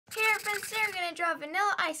purpose, they're gonna draw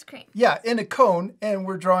vanilla ice cream. Yeah, in a cone, and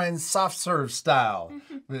we're drawing soft serve style,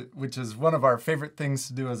 which is one of our favorite things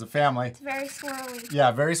to do as a family. It's very swirly.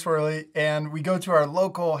 Yeah, very swirly. And we go to our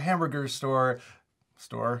local hamburger shop,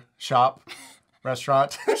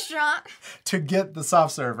 restaurant, to get the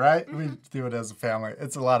soft serve, right? We do it as a family.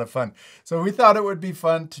 It's a lot of fun. So we thought it would be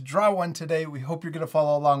fun to draw one today. We hope you're going to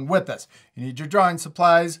follow along with us. You need your drawing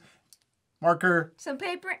supplies, marker, some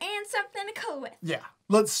paper, and something to color with. Yeah,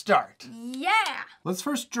 let's start. Yeah. Let's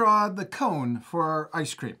first draw the cone for our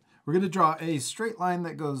ice cream. We're going to draw a straight line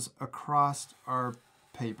that goes across our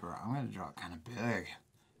paper. I'm going to draw it kind of big.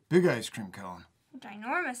 Big ice cream cone.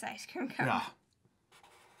 Ginormous ice cream cone. Yeah.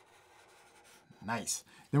 Nice.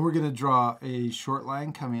 Then we're going to draw a short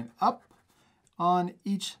line coming up on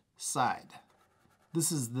each side.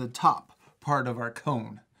 This is the top part of our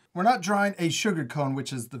cone. We're not drawing a sugar cone,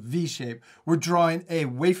 which is the V shape. We're drawing a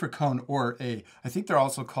wafer cone, or I think they're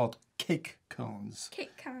also called cake cones.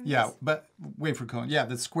 Cake cones. Yeah, but wafer cone. Yeah,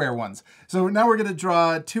 the square ones. So now we're going to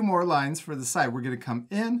draw 2 more lines for the side. We're going to come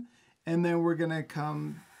in, and then we're going to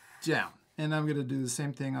come down. And I'm going to do the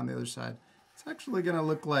same thing on the other side. It's actually going to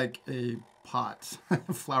look like a pot,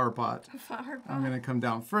 flower pot. A flower pot. I'm going to come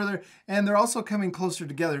down further, and they're also coming closer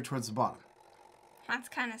together towards the bottom. That's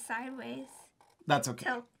kind of sideways. That's okay.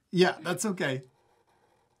 So, yeah, that's okay.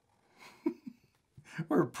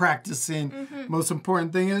 We're practicing. Most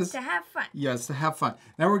important thing is to have fun. Yes, to have fun.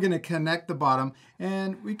 Now we're going to connect the bottom,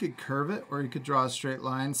 and we could curve it, or you could draw a straight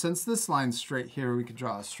line. Since this line's straight here, we could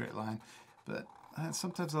draw a straight line. But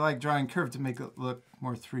sometimes I like drawing curved to make it look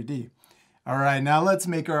more 3D. All right, now let's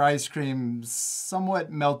make our ice cream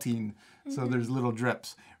somewhat melting, so there's little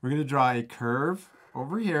drips. We're going to draw a curve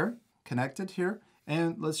over here, connected here,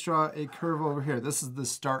 and let's draw a curve over here. This is the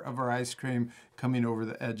start of our ice cream coming over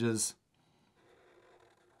the edges.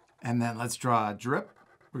 And then let's draw a drip.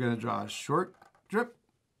 We're going to draw a short drip.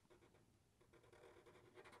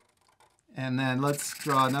 And then let's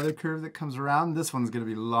draw another curve that comes around. This one's going to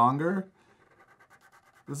be longer.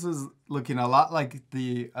 This is looking a lot like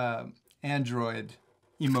the Android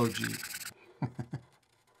emoji.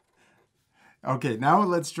 Okay, now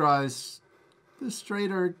let's draw this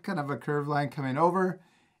straighter, kind of a curved line coming over.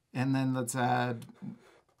 And then let's add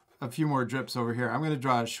a few more drips over here. I'm going to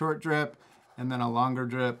draw a short drip, and then a longer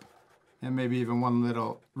drip, and maybe even one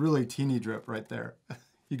little really teeny drip right there.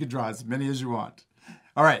 You could draw as many as you want.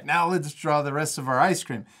 All right, now let's draw the rest of our ice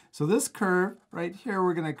cream. So this curve right here,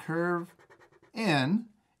 we're going to curve in,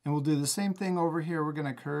 and we'll do the same thing over here. We're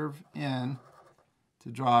going to curve in to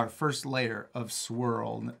draw our first layer of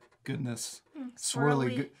swirl goodness.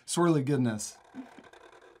 Swirly goodness.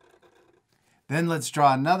 Then let's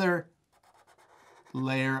draw another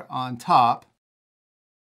layer on top.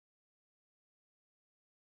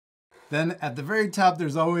 Then at the very top,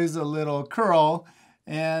 there's always a little curl,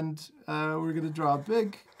 and we're going to draw a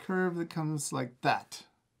big curve that comes like that.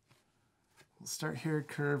 We'll start here,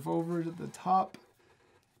 curve over to the top,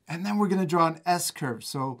 and then we're going to draw an S curve.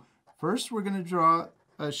 So first, we're going to draw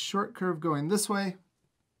a short curve going this way,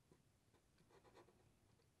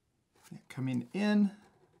 coming in.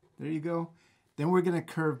 There you go. Then we're going to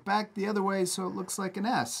curve back the other way so it looks like an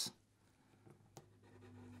S.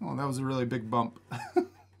 Oh, that was a really big bump.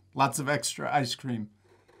 Lots of extra ice cream.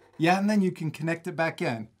 Yeah, and then you can connect it back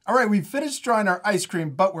in. All right, we've finished drawing our ice cream,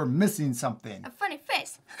 but we're missing something. A funny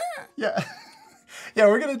face. Yeah. Yeah,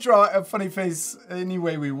 we're going to draw a funny face any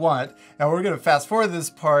way we want. Now we're going to fast forward this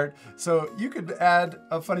part. So you could add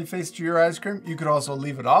a funny face to your ice cream. You could also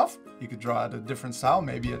leave it off. You could draw it a different style.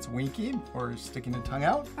 Maybe it's winking or sticking a tongue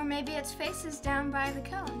out. Or maybe its face is down by the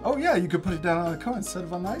cone. Oh yeah, you could put it down on the cone instead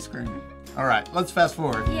of on the ice cream. All right, let's fast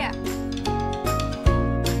forward. Yeah.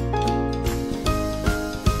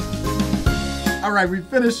 All right, we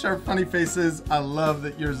finished our funny faces. I love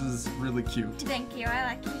that yours is really cute. Thank you, I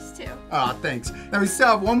like yours too. Aw, thanks. Now we still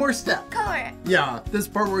have one more step. Color it. Yeah, this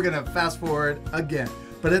part we're gonna fast forward again.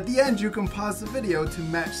 But at the end, you can pause the video to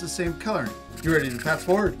match the same coloring. You ready to fast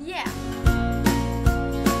forward? Yeah.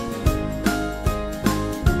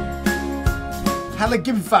 Hallie,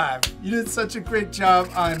 give me 5. You did such a great job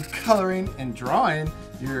on coloring and drawing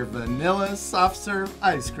your vanilla soft serve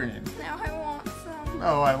ice cream. Now I want some.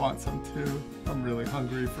 Oh, I want some too. I'm really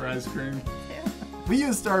hungry for ice cream. Too. We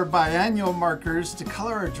used our biannual markers to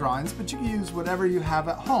color our drawings, but you can use whatever you have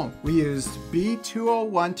at home. We used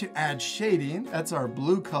B201 to add shading. That's our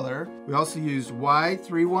blue color. We also used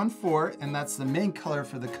Y314, and that's the main color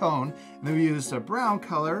for the cone. And then we used a brown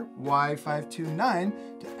color, Y529,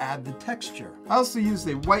 to add the texture. I also used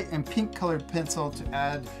a white and pink colored pencil to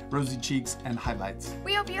add rosy cheeks and highlights.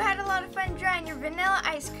 We hope you had a lot of fun drawing your vanilla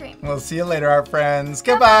ice cream. We'll see you later, our friends.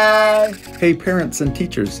 Goodbye! Hey parents and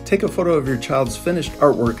teachers, take a photo of your child's finished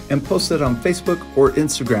artwork and post it on Facebook or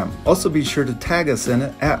Instagram. Also be sure to tag us in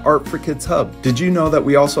it at Art for Kids Hub. Did you know that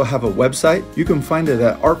we also have a website? You can find it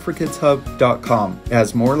at artforkidshub.com. It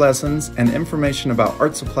has more lessons and information about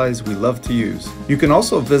art supplies we love to use. You can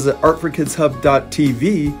also visit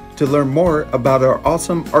artforkidshub.tv to learn more about our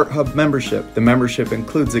awesome Art Hub membership. The membership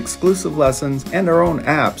includes exclusive lessons and our own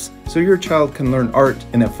apps, so your child can learn art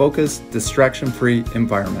in a focused, distraction-free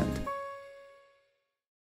environment.